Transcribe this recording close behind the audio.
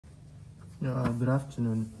Good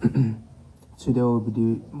afternoon. Today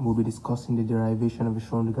we'll be discussing the derivation of the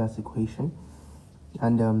Schrodinger's equation,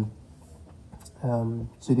 and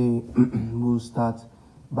today we'll start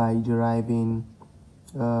by deriving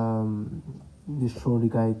the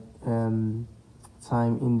Schrodinger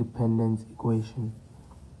time-independent equation.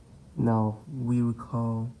 Now we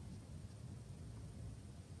recall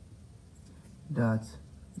that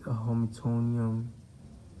the Hamiltonian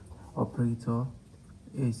operator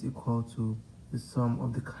is equal to the sum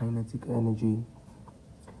of the kinetic energy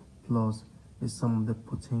plus the sum of the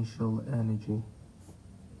potential energy.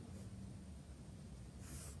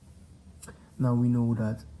 Now we know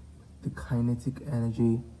that the kinetic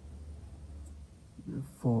energy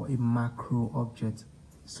for a macro object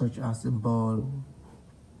such as a ball,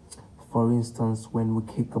 for instance, when we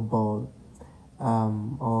kick a ball,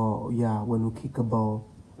 when we kick a ball,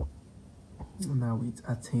 now it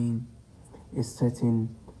attains a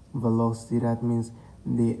certain velocity. That means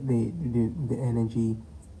the energy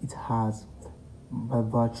it has by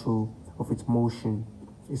virtue of its motion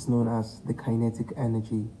is known as the kinetic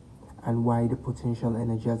energy, and why the potential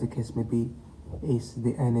energy, as the case may be, is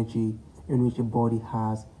the energy in which a body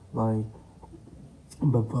has by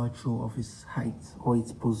virtue of its height or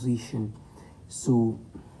its position. So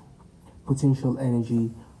potential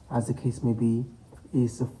energy, as the case may be,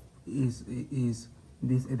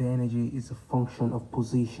 the energy is a function of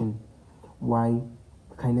position, while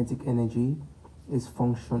kinetic energy is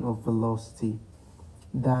function of velocity.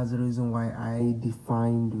 That's the reason why I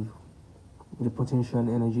defined the potential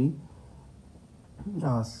energy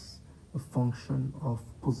as a function of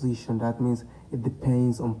position. That means it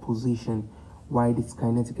depends on position, while this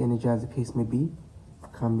kinetic energy, as the case may be,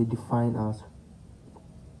 can be defined as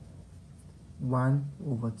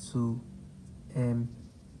 1/2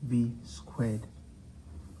 mv squared.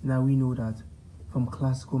 Now we know that from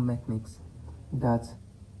classical mechanics that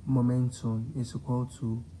momentum is equal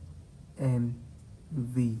to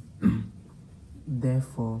mv.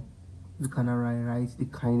 Therefore, we can write the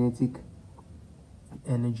kinetic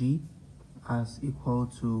energy as equal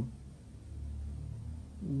to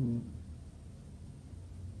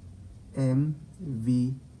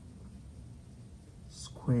mv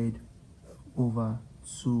squared over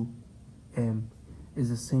 2m. Is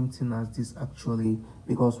the same thing as this actually,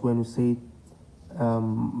 because when we say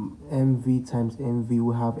mv times mv,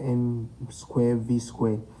 we have m squared v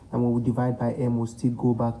squared, and when we divide by m, we'll still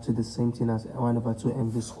go back to the same thing as 1/2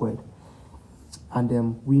 mv squared. And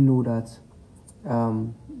we know that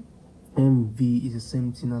mv is the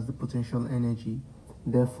same thing as the potential energy.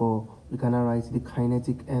 Therefore, we can now write the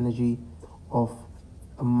kinetic energy of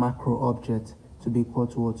a macro object to be equal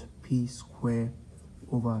to what? P squared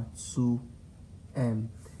over 2m.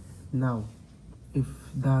 Now, if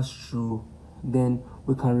that's true, then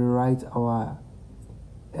we can rewrite our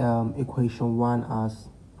equation 1 as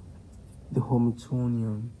the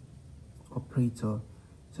Hamiltonian operator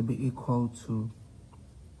to be equal to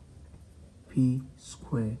P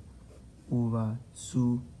squared over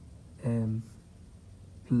 2m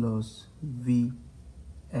plus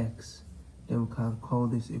Vx. Then we can call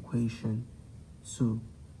this equation 2.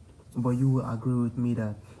 But you will agree with me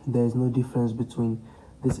that there is no difference between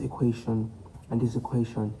this equation and this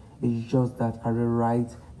equation. It's just that I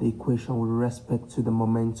rewrite the equation with respect to the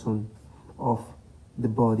momentum of the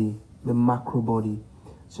body, the macro body.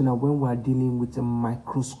 So now when we are dealing with a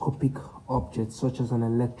microscopic object such as an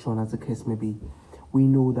electron, as the case may be, we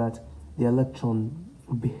know that the electron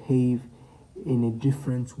behave in a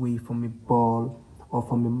different way from a ball or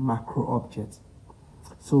from a macro object.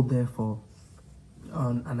 So therefore,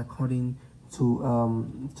 and according to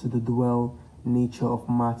the dual nature of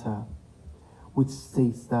matter, which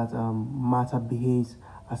states that matter behaves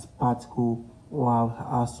as particle or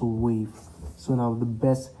as a wave. So now the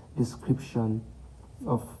best description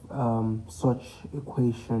of such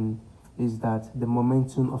equation is that the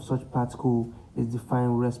momentum of such particle is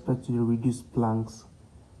defined with respect to the reduced Planck's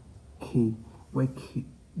k, where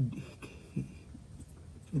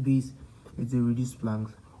this is the reduced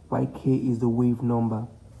Planck's, while k is the wave number.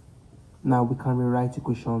 Now we can rewrite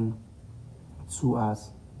equation 2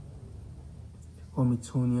 as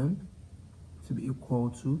Hamiltonian to be equal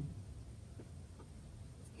to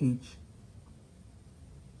h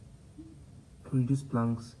reduced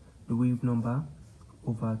Planck's, the wave number,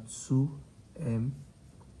 over 2m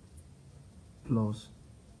plus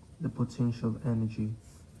the potential energy,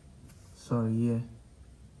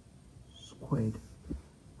 squared.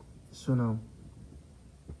 So now,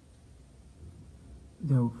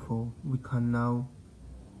 therefore, we can now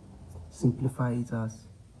simplify it as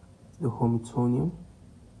the Hamiltonian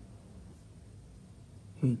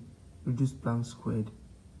reduce Planck squared,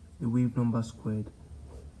 the wave number squared,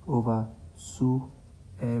 over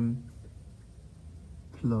 2m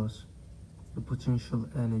plus the potential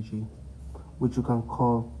energy, which you can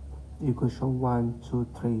call equation 1, 2,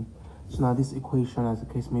 3. So now this equation, as the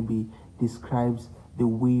case may be, describes the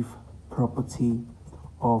wave property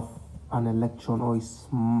of an electron or its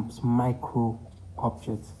micro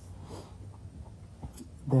object.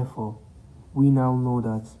 Therefore, we now know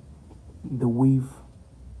that the wave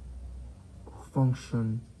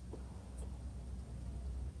function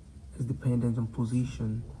is dependent on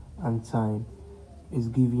position and time, is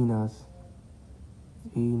giving us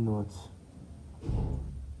a naught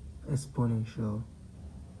exponential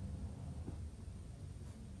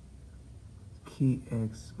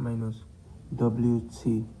kx minus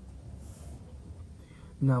wt.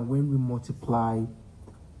 Now when we multiply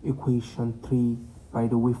equation 3 by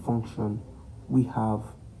the wave function, we have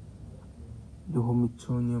the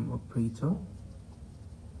Hamiltonian operator,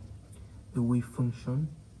 the wave function,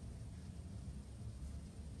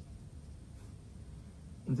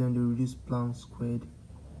 and then the reduced Planck squared,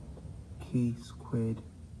 k squared,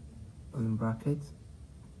 in brackets,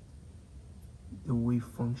 the wave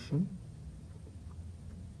function,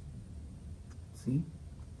 see,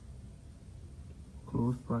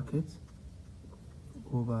 close brackets,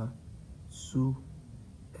 over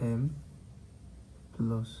 2m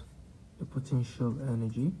plus the potential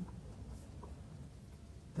energy,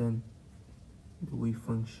 then the wave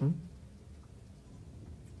function,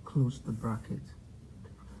 close the bracket.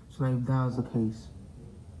 So now if that was the case,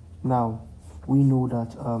 now we know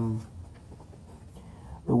that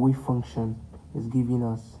the wave function is giving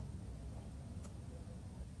us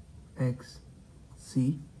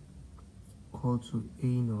xc equal to a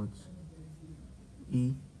naught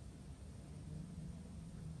e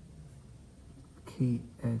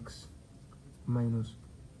kx minus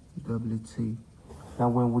wt. Now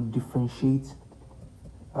when we differentiate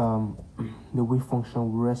the wave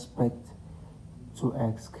function with respect to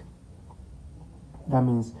x, that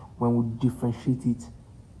means when we differentiate it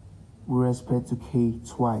with respect to k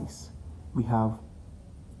twice, we have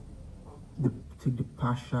take the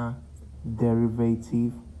partial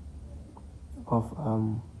derivative of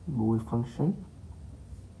the wave function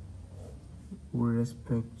with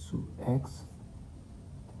respect to x.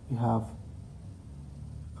 We have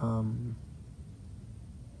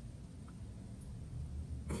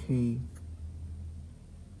k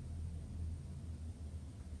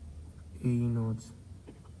a naught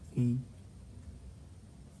e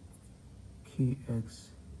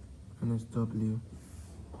kx minus w.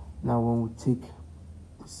 Now when we take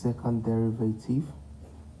the second derivative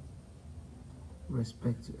with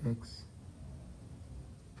respect to x,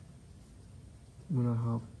 we now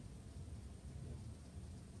have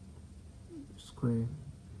square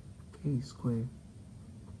k square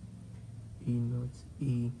e naught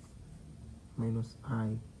e minus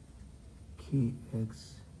I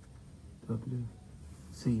kx w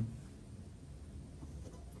c.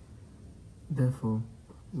 Therefore,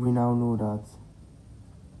 we now know that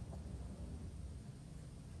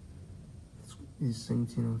is the same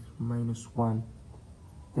thing as minus 1.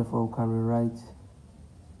 Therefore, we can rewrite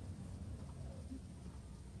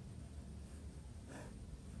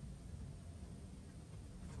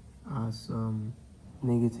as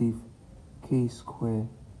negative k square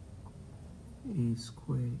a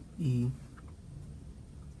square e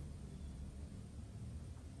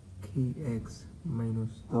kx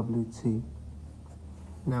minus wt.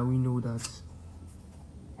 Now we know that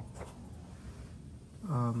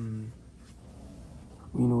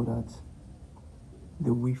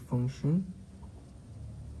the wave function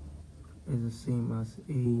is the same as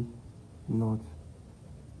a naught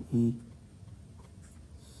e.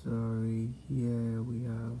 Sorry, here we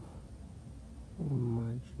have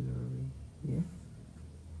imaginary, yeah,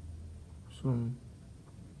 some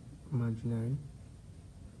imaginary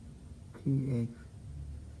kx.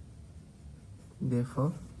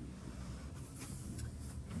 Therefore,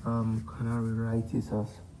 can I rewrite this as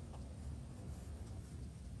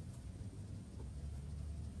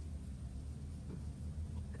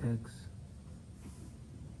x,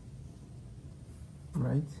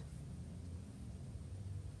 right,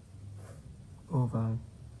 over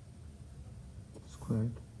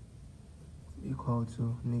squared equal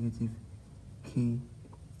to negative k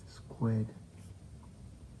squared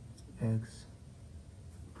x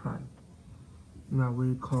prime. Now we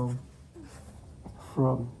recall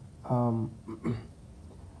from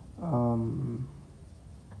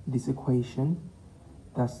this equation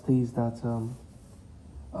that states that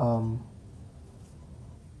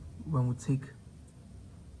when we take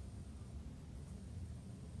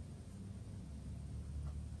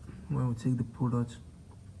when we take the product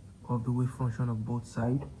of the wave function of both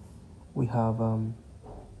sides, we have the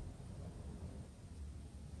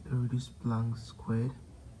reduced Planck squared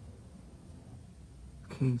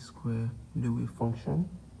k squared, the wave function,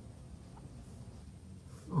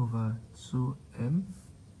 over 2m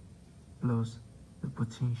plus the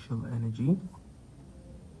potential energy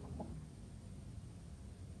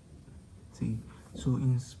t. So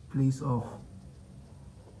in place of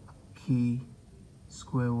k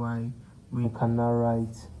square y, we can now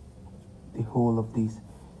write the whole of this.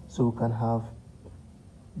 So we can have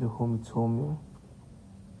the Hamiltonian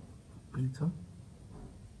operator,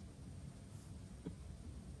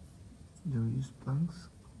 the reduced Planck's,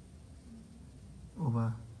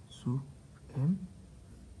 over 2m.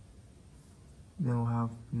 Then we'll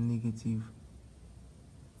have negative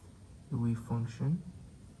the wave function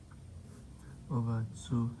over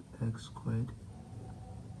 2x squared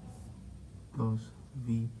plus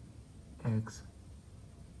vx,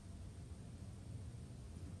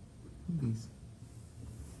 this,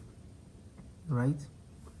 right?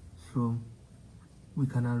 So we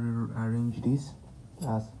can now arrange this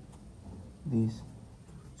as this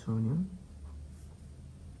Hamiltonian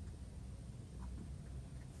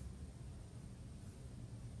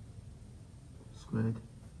squared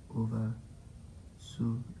over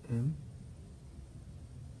 2m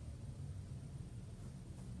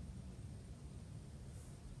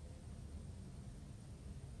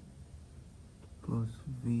plus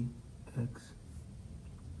vx,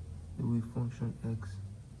 the wave function x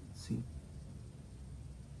c.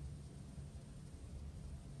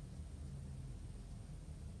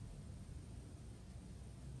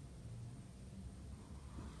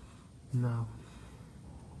 Now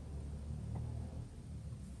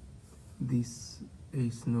this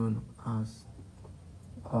is known as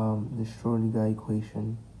the Schrodinger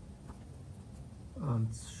equation,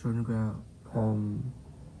 Schrodinger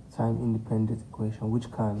time-independent equation,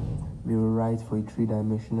 which can be rewritten for a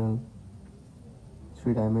three-dimension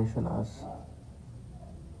as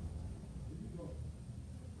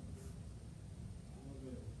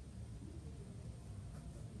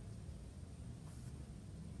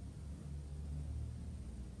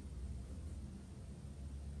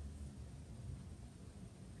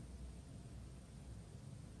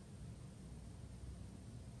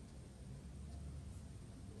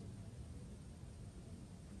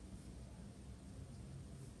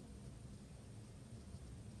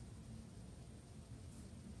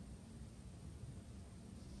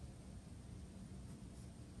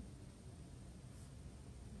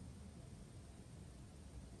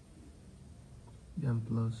then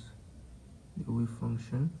plus the wave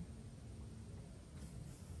function,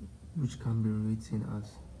 which can be written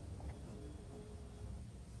as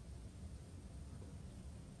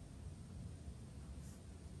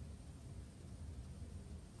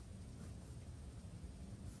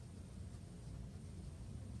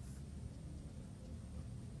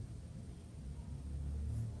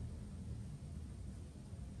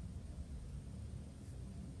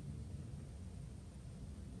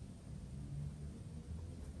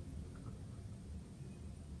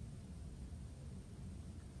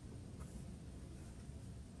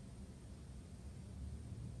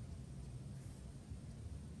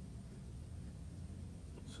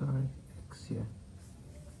x here.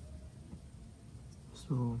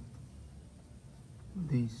 So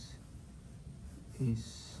this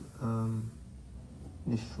is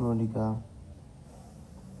the Schrodinger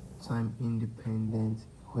time-independent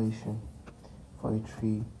equation for a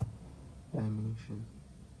three-dimension.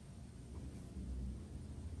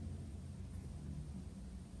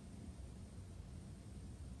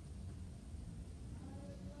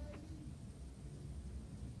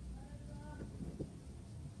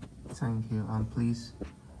 Thank you, and please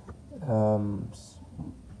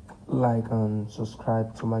like and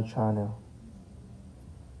subscribe to my channel.